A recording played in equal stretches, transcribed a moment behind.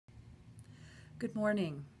Good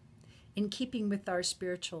morning. In keeping with our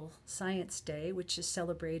Spiritual Science Day, which is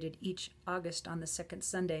celebrated each August on the second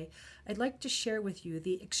Sunday, I'd like to share with you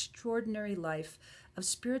the extraordinary life of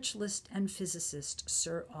spiritualist and physicist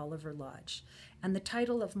Sir Oliver Lodge. And the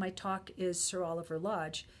title of my talk is Sir Oliver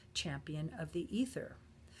Lodge, Champion of the Ether.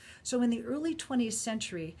 So in the early 20th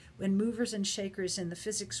century, when movers and shakers in the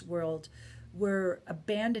physics world were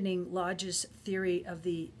abandoning Lodge's theory of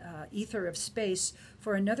the ether of space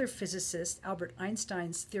for another physicist, Albert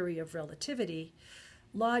Einstein's theory of relativity,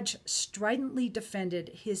 Lodge stridently defended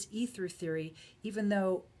his ether theory, even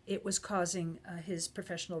though it was causing his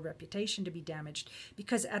professional reputation to be damaged,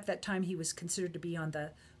 because at that time he was considered to be on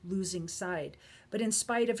the losing side. But in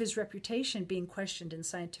spite of his reputation being questioned in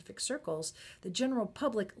scientific circles, the general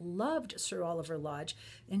public loved Sir Oliver Lodge,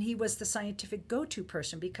 and he was the scientific go-to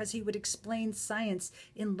person because he would explain science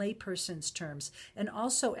in layperson's terms. And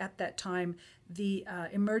also at that time, the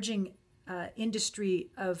emerging industry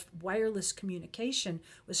of wireless communication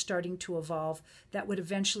was starting to evolve. That would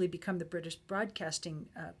eventually become the British Broadcasting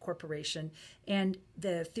Corporation, and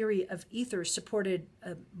the theory of ether supported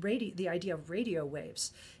the idea of radio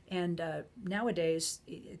waves. And nowadays,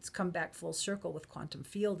 it's come back full circle with quantum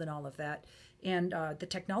field and all of that. And the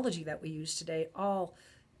technology that we use today all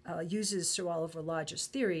uses Sir Oliver Lodge's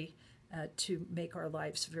theory to make our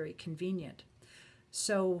lives very convenient.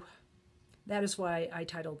 So that is why I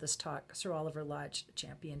titled this talk, Sir Oliver Lodge,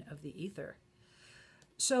 Champion of the Ether.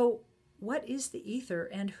 So what is the ether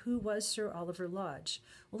and who was Sir Oliver Lodge?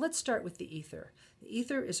 Well, let's start with the ether. The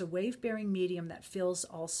ether is a wave-bearing medium that fills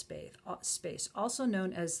all space, also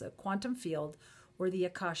known as the quantum field or the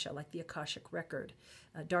Akasha, like the Akashic record,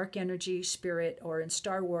 dark energy, spirit, or in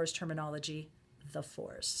Star Wars terminology, the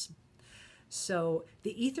Force. So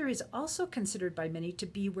the ether is also considered by many to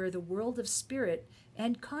be where the world of spirit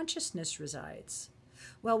and consciousness resides.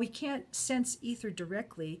 While we can't sense ether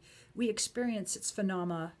directly, we experience its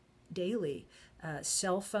phenomena daily.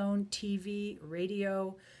 Cell phone, TV,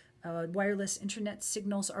 radio, wireless internet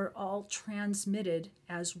signals are all transmitted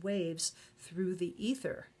as waves through the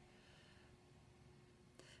ether.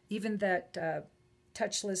 Even that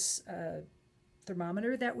touchless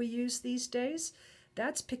thermometer that we use these days,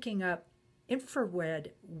 that's picking up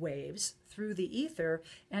infrared waves through the ether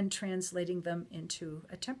and translating them into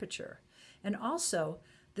a temperature. And also,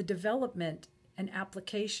 the development and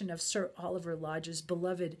application of Sir Oliver Lodge's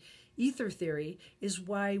beloved ether theory is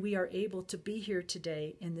why we are able to be here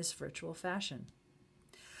today in this virtual fashion.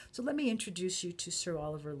 So let me introduce you to Sir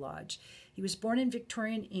Oliver Lodge. He was born in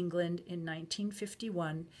Victorian England in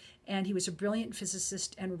 1951, and he was a brilliant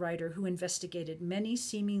physicist and writer who investigated many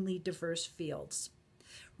seemingly diverse fields: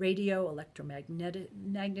 radio,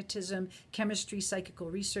 electromagnetism, chemistry, psychical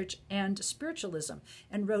research, and spiritualism,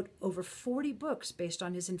 and wrote over 40 books based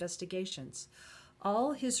on his investigations.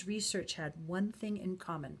 All his research had one thing in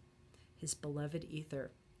common: his beloved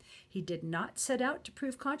ether. He did not set out to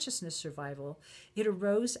prove consciousness survival. It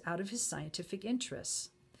arose out of his scientific interests.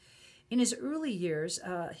 In his early years,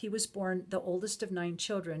 he was born the oldest of 9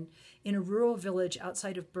 children in a rural village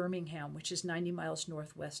outside of Birmingham, which is 90 miles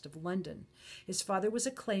northwest of London. His father was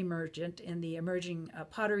a clay merchant in the emerging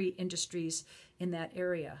pottery industries in that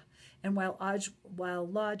area. And while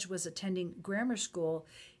Lodge was attending grammar school,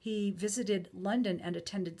 he visited London and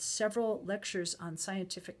attended several lectures on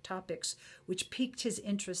scientific topics, which piqued his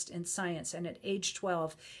interest in science. And at age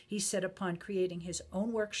 12, he set upon creating his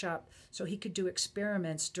own workshop so he could do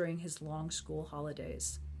experiments during his long school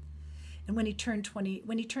holidays. And when he turned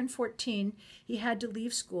 14, he had to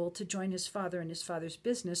leave school to join his father in his father's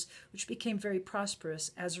business, which became very prosperous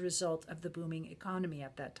as a result of the booming economy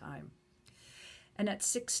at that time. And at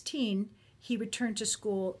 16, he returned to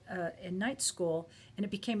school, in night school, and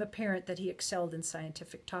it became apparent that he excelled in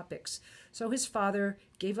scientific topics. So his father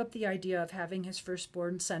gave up the idea of having his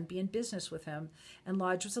firstborn son be in business with him, and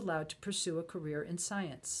Lodge was allowed to pursue a career in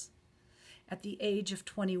science. At the age of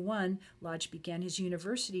 21, Lodge began his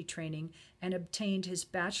university training and obtained his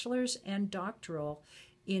bachelor's and doctoral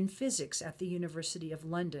in physics at the University of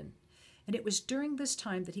London. And it was during this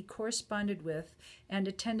time that he corresponded with and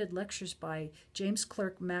attended lectures by James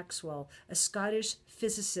Clerk Maxwell, a Scottish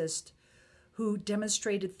physicist who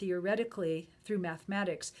demonstrated theoretically through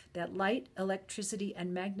mathematics that light, electricity,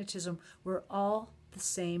 and magnetism were all the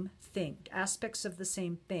same thing, aspects of the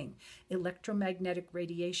same thing, electromagnetic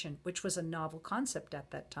radiation, which was a novel concept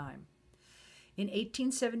at that time. In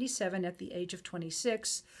 1877, at the age of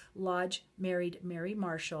 26, Lodge married Mary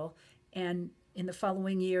Marshall, and in the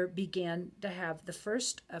following year began to have the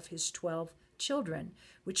first of his 12 children,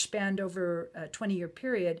 which spanned over a 20-year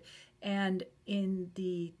period. And in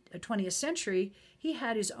the 20th century, he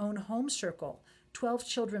had his own home circle, 12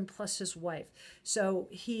 children plus his wife. So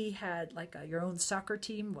he had like your own soccer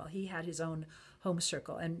team. Well, he had his own home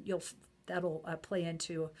circle, and that'll play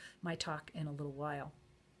into my talk in a little while.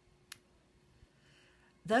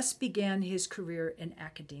 Thus began his career in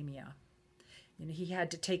academia. He had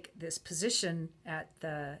to take this position at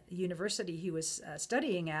the university he was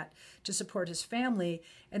studying at to support his family,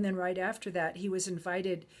 and then right after that, he was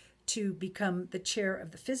invited to become the chair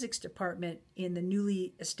of the physics department in the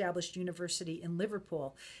newly established university in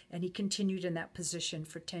Liverpool, and he continued in that position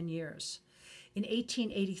for 10 years. In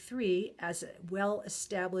 1883, as a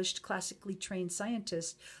well-established, classically trained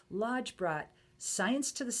scientist, Lodge brought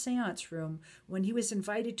science to the seance room when he was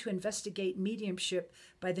invited to investigate mediumship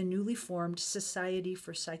by the newly formed Society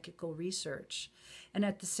for Psychical Research. And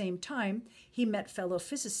at the same time, he met fellow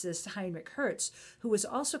physicist Heinrich Hertz, who was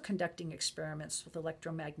also conducting experiments with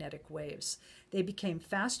electromagnetic waves. They became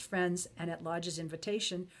fast friends, and at Lodge's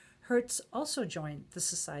invitation, Hertz also joined the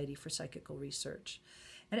Society for Psychical Research.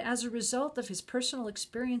 And as a result of his personal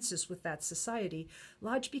experiences with that society,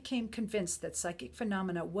 Lodge became convinced that psychic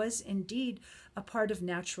phenomena was indeed a part of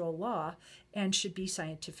natural law and should be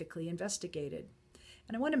scientifically investigated.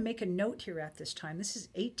 And I want to make a note here at this time. This is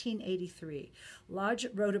 1883. Lodge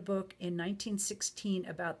wrote a book in 1916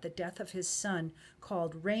 about the death of his son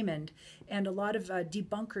called Raymond, and a lot of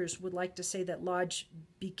debunkers would like to say that Lodge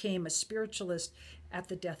became a spiritualist at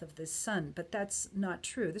the death of his son, but that's not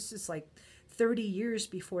true. This is like 30 years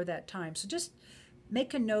before that time. So just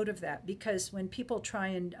make a note of that, because when people try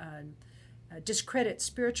and discredit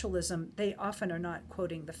spiritualism, they often are not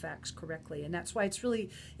quoting the facts correctly. And that's why it's really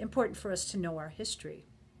important for us to know our history.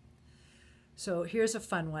 So here's a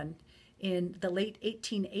fun one. In the late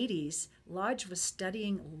 1880s, Lodge was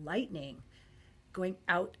studying lightning, going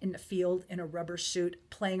out in the field in a rubber suit,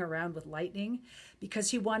 playing around with lightning,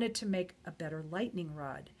 because he wanted to make a better lightning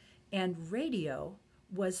rod. And radio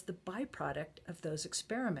was the byproduct of those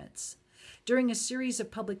experiments. During a series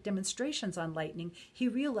of public demonstrations on lightning, he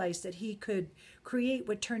realized that he could create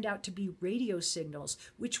what turned out to be radio signals,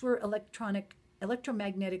 which were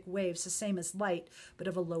electromagnetic waves, the same as light, but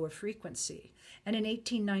of a lower frequency. And in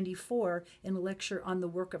 1894, in a lecture on the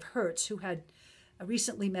work of Hertz, who had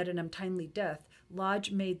recently met an untimely death,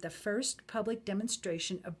 Lodge made the first public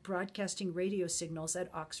demonstration of broadcasting radio signals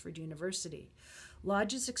at Oxford University.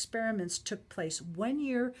 Lodge's experiments took place 1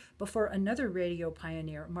 year before another radio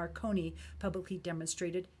pioneer, Marconi, publicly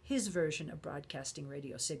demonstrated his version of broadcasting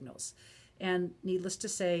radio signals. And needless to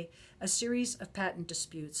say, a series of patent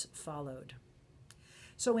disputes followed.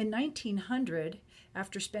 So in 1900,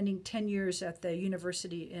 after spending 10 years at the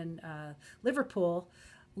university in Liverpool,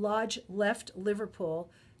 Lodge left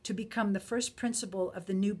Liverpool to become the first principal of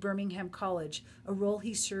the new Birmingham College, a role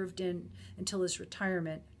he served in until his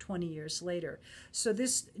retirement 20 years later. So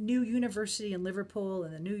this new university in Liverpool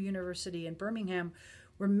and the new university in Birmingham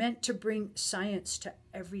were meant to bring science to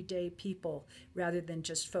everyday people rather than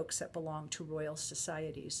just folks that belong to royal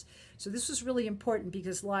societies. So this was really important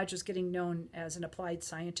because Lodge was getting known as an applied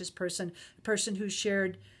scientist person, a person who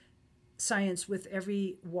shared science with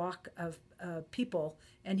every walk of people,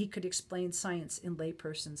 and he could explain science in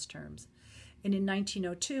layperson's terms. And in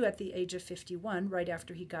 1902, at the age of 51, right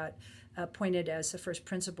after he got appointed as the first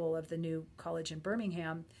principal of the new college in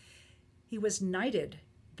Birmingham, he was knighted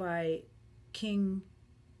by King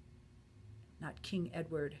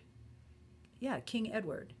Edward.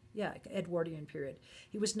 Edwardian period.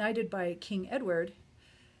 He was knighted by King Edward.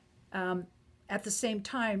 At the same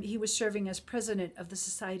time, he was serving as president of the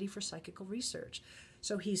Society for Psychical Research.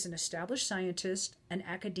 So he's an established scientist, an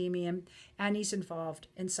academician, and he's involved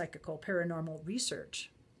in psychical paranormal research.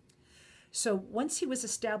 So once he was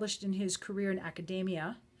established in his career in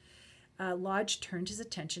academia, Lodge turned his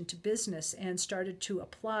attention to business and started to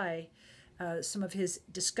apply some of his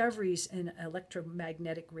discoveries in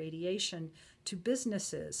electromagnetic radiation to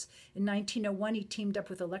businesses. In 1901, he teamed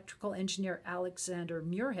up with electrical engineer Alexander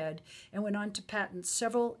Muirhead and went on to patent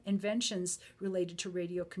several inventions related to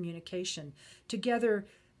radio communication. Together,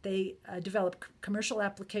 they developed commercial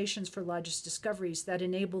applications for Lodge's discoveries that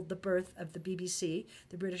enabled the birth of the BBC,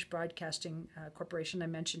 the British Broadcasting Corporation I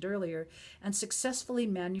mentioned earlier, and successfully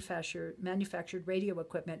manufactured radio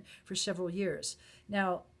equipment for several years.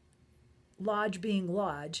 Now, Lodge being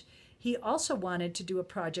Lodge, he also wanted to do a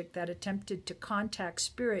project that attempted to contact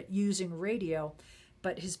spirit using radio,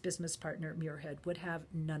 but his business partner, Muirhead, would have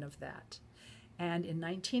none of that. And in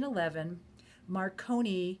 1911,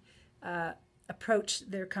 Marconi approached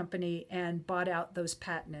their company and bought out those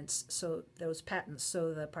patents, so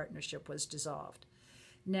the partnership was dissolved.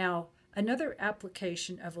 Now, Another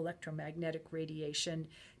application of electromagnetic radiation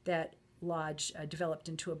that Lodge developed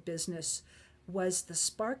into a business was the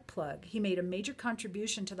spark plug. He made a major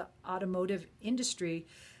contribution to the automotive industry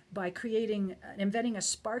by inventing a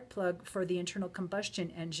spark plug for the internal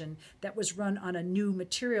combustion engine that was run on a new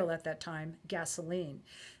material at that time, gasoline.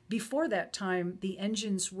 Before that time, the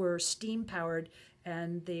engines were steam powered,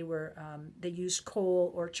 and they used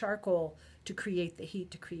coal or charcoal to create the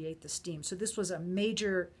heat, to create the steam. So this was a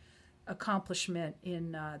major accomplishment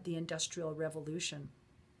in the Industrial Revolution.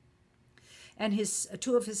 And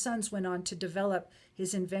two of his sons went on to develop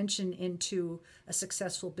his invention into a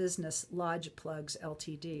successful business, Lodge Plugs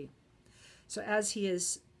Ltd. So as he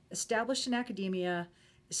is established in academia,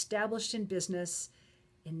 established in business,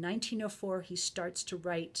 in 1904 he starts to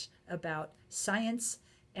write about science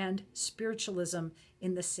and spiritualism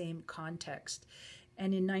in the same context.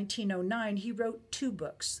 And in 1909 he wrote 2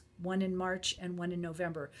 books, one in March and one in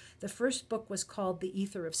November. The first book was called The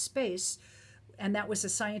Ether of Space, and that was a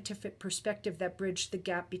scientific perspective that bridged the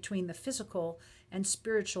gap between the physical and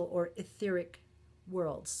spiritual or etheric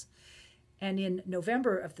worlds. And in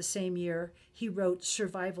November of the same year, he wrote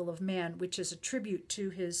Survival of Man, which is a tribute to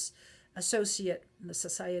his associate in the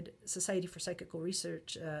Society for Psychical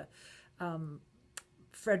Research,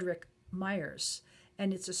 Frederick Myers.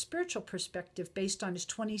 And it's a spiritual perspective based on his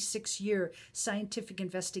 26-year scientific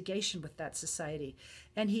investigation with that society.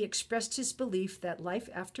 And he expressed his belief that life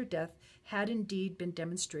after death had indeed been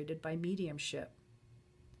demonstrated by mediumship.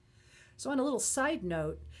 So on a little side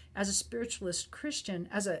note, as a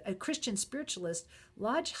Christian spiritualist,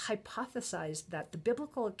 Lodge hypothesized that the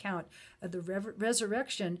biblical account of the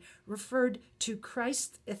resurrection referred to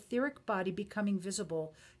Christ's etheric body becoming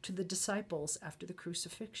visible to the disciples after the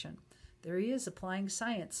crucifixion. There he is, applying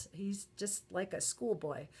science. He's just like a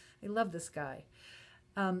schoolboy. I love this guy.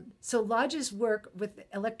 So Lodge's work with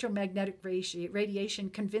electromagnetic radiation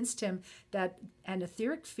convinced him that an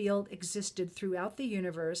etheric field existed throughout the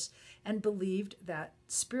universe and believed that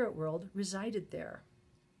spirit world resided there.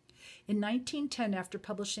 In 1910, after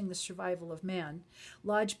publishing The Survival of Man,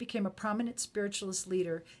 Lodge became a prominent spiritualist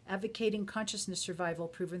leader advocating consciousness survival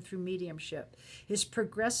proven through mediumship. His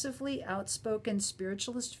progressively outspoken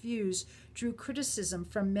spiritualist views drew criticism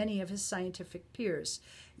from many of his scientific peers.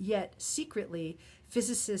 Yet, secretly,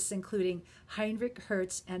 physicists including Heinrich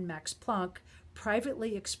Hertz and Max Planck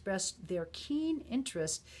privately expressed their keen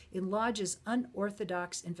interest in Lodge's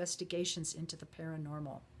unorthodox investigations into the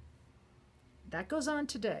paranormal. That goes on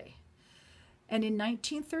today. And in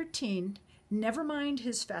 1913, never mind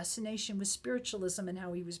his fascination with spiritualism and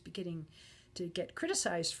how he was beginning to get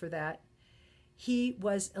criticized for that, he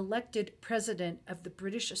was elected president of the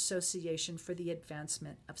British Association for the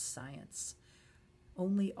Advancement of Science.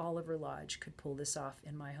 Only Oliver Lodge could pull this off,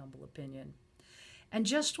 in my humble opinion. And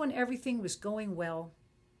just when everything was going well,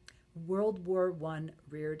 World War I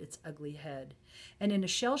reared its ugly head. And in a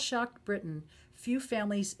shell-shocked Britain, few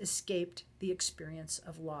families escaped the experience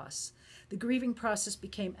of loss. The grieving process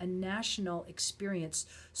became a national experience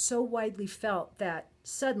so widely felt that,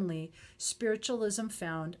 suddenly, spiritualism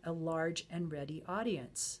found a large and ready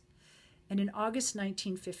audience. And in August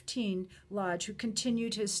 1915, Lodge, who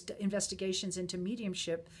continued his investigations into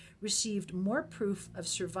mediumship, received more proof of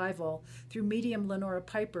survival through medium Lenora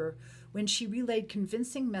Piper when she relayed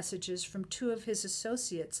convincing messages from 2 of his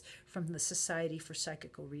associates from the Society for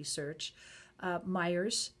Psychical Research,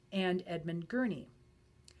 Myers and Edmund Gurney.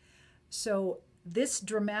 So this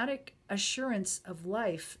dramatic assurance of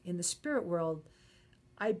life in the spirit world,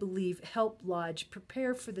 I believe, helped Lodge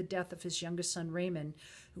prepare for the death of his youngest son, Raymond,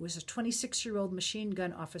 who was a 26-year-old machine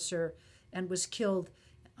gun officer and was killed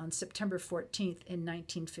on September 14th in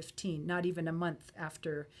 1915, not even a month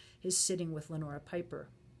after his sitting with Lenora Piper.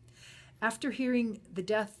 After hearing of the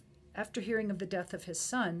death of his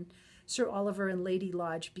son, Sir Oliver and Lady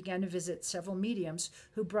Lodge began to visit several mediums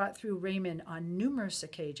who brought through Raymond on numerous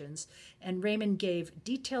occasions, and Raymond gave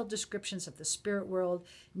detailed descriptions of the spirit world,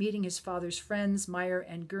 meeting his father's friends, Meyer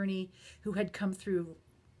and Gurney, who had come through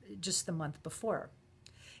just the month before.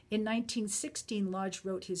 In 1916, Lodge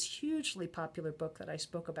wrote his hugely popular book that I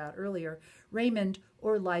spoke about earlier, Raymond,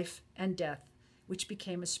 or Life and Death, which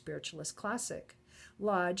became a spiritualist classic.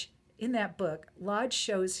 In that book, Lodge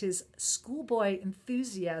shows his schoolboy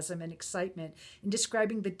enthusiasm and excitement in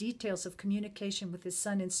describing the details of communication with his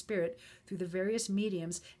son in spirit through the various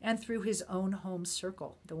mediums and through his own home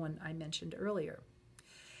circle, the one I mentioned earlier.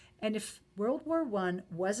 And if World War I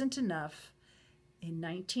wasn't enough, in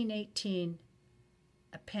 1918,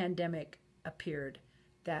 a pandemic appeared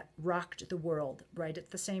that rocked the world right at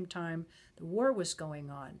the same time the war was going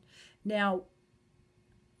on. Now,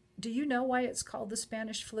 do you know why it's called the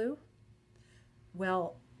Spanish flu?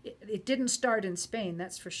 Well, it didn't start in Spain,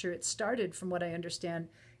 that's for sure. It started, from what I understand,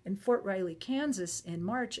 in Fort Riley, Kansas in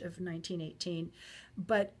March of 1918.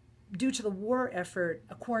 But due to the war effort,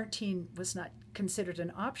 a quarantine was not considered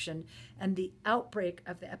an option, and the outbreak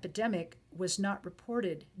of the epidemic was not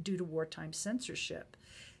reported due to wartime censorship.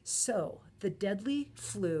 So the deadly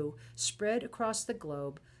flu spread across the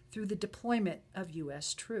globe through the deployment of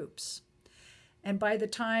U.S. troops. And by the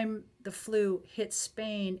time the flu hit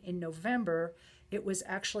Spain in November, it was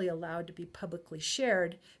actually allowed to be publicly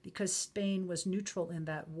shared because Spain was neutral in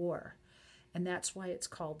that war. And that's why it's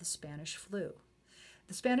called the Spanish flu.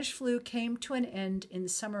 The Spanish flu came to an end in the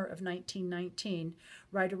summer of 1919,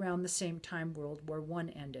 right around the same time World War I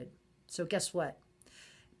ended. So guess what?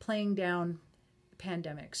 Playing down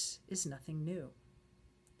pandemics is nothing new.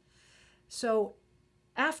 So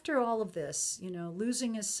after all of this,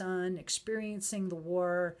 losing his son, experiencing the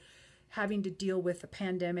war, having to deal with the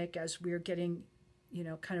pandemic as we're getting,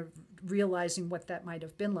 kind of realizing what that might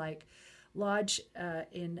have been like, Lodge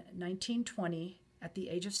in 1920, at the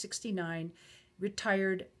age of 69,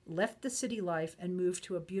 retired, left the city life, and moved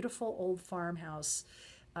to a beautiful old farmhouse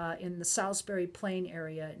in the Salisbury Plain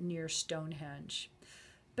area near Stonehenge.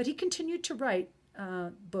 But he continued to write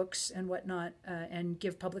books and whatnot and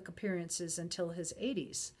give public appearances until his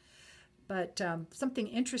 80s. But something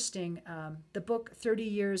interesting, the book 30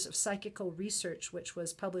 Years of Psychical Research, which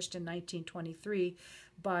was published in 1923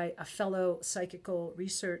 by a fellow Psychical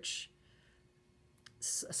Research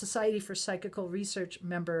Society for Psychical Research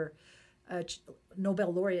member,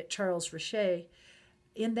 Nobel laureate Charles Richet.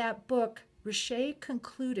 In that book, Richet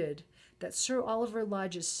concluded that Sir Oliver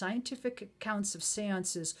Lodge's scientific accounts of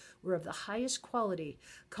seances were of the highest quality,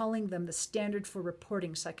 calling them the standard for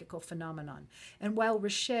reporting psychical phenomenon. And while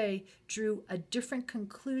Richet drew a different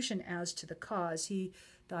conclusion as to the cause, he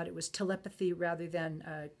thought it was telepathy rather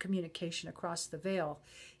than communication across the veil.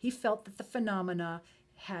 He felt that the phenomena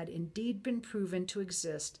had indeed been proven to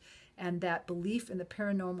exist, and that belief in the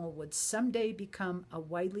paranormal would someday become a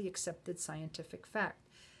widely accepted scientific fact.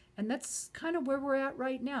 And that's kind of where we're at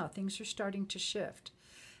right now. Things are starting to shift.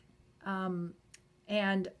 And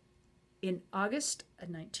in August of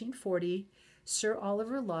 1940, Sir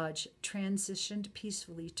Oliver Lodge transitioned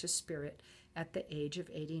peacefully to spirit at the age of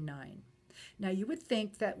 89. Now, you would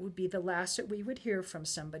think that would be the last that we would hear from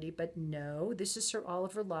somebody, but no, this is Sir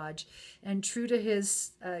Oliver Lodge. And true to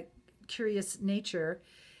his curious nature,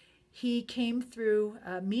 he came through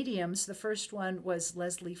mediums. The first one was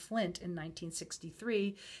Leslie Flint in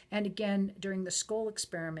 1963, and again during the skull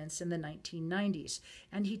experiments in the 1990s.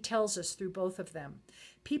 And he tells us through both of them,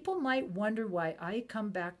 people might wonder why I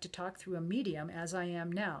come back to talk through a medium as I am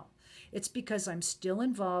now. It's because I'm still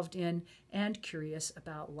involved in and curious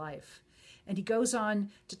about life. And he goes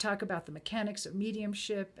on to talk about the mechanics of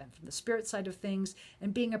mediumship and from the spirit side of things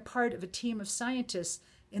and being a part of a team of scientists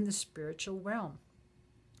in the spiritual realm.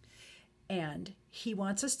 And he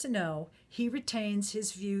wants us to know he retains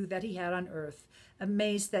his view that he had on Earth,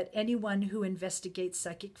 amazed that anyone who investigates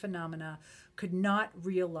psychic phenomena could not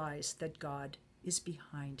realize that God is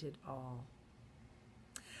behind it all.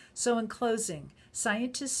 So in closing,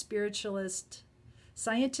 scientist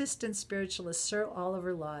and spiritualist Sir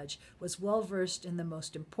Oliver Lodge was well-versed in the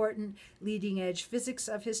most important leading-edge physics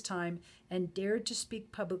of his time and dared to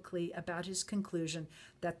speak publicly about his conclusion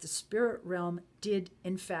that the spirit realm did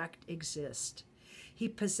in fact exist. He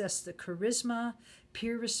possessed the charisma,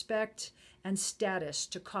 peer respect, and status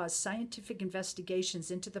to cause scientific investigations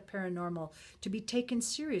into the paranormal to be taken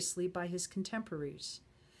seriously by his contemporaries.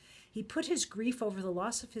 He put his grief over the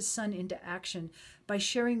loss of his son into action by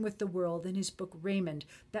sharing with the world in his book Raymond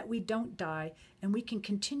that we don't die and we can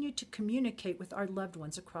continue to communicate with our loved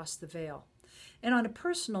ones across the veil. And on a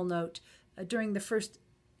personal note, during the first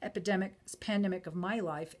pandemic of my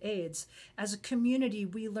life, AIDS, as a community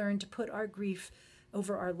we learned to put our grief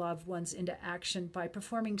over our loved ones into action by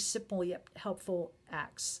performing simple yet helpful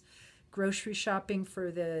acts. Grocery shopping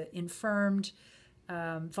for the infirmed,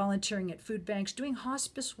 volunteering at food banks, doing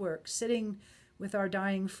hospice work, sitting with our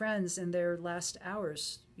dying friends in their last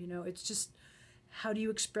hours. It's just, how do you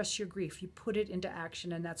express your grief? You put it into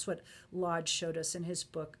action, and that's what Lodge showed us in his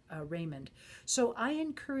book, Raymond. So I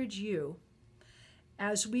encourage you,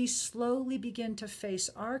 as we slowly begin to face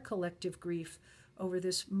our collective grief over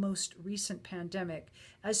this most recent pandemic,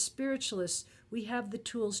 as spiritualists, we have the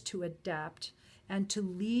tools to adapt and to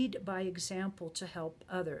lead by example to help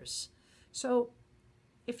others. So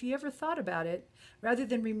if you ever thought about it, rather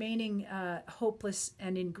than remaining hopeless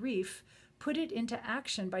and in grief, put it into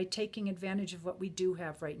action by taking advantage of what we do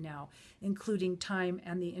have right now, including time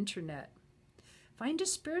and the internet. Find a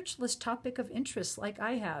spiritualist topic of interest like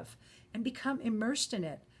I have and become immersed in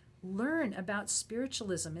it. Learn about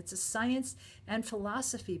spiritualism. It's a science and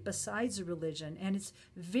philosophy besides a religion, and it's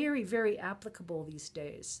very, very applicable these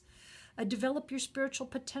days. Develop your spiritual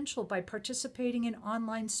potential by participating in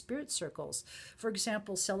online spirit circles. For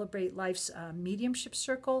example, Celebrate Life's mediumship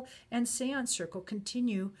circle and seance circle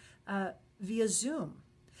continue via Zoom.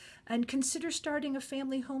 And consider starting a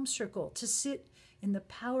family home circle to sit in the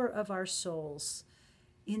power of our souls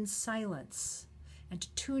in silence and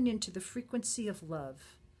to tune into the frequency of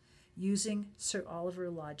love using Sir Oliver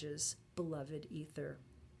Lodge's beloved ether.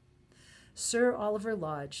 Sir Oliver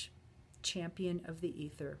Lodge, champion of the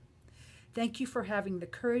ether. Thank you for having the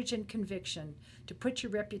courage and conviction to put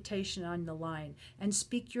your reputation on the line and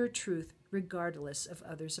speak your truth regardless of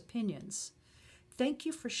others' opinions. Thank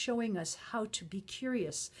you for showing us how to be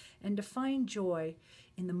curious and to find joy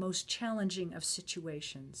in the most challenging of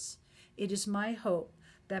situations. It is my hope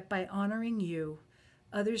that by honoring you,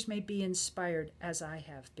 others may be inspired, as I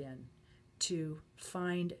have been, to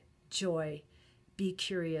find joy, be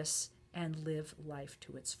curious, and live life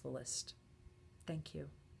to its fullest. Thank you.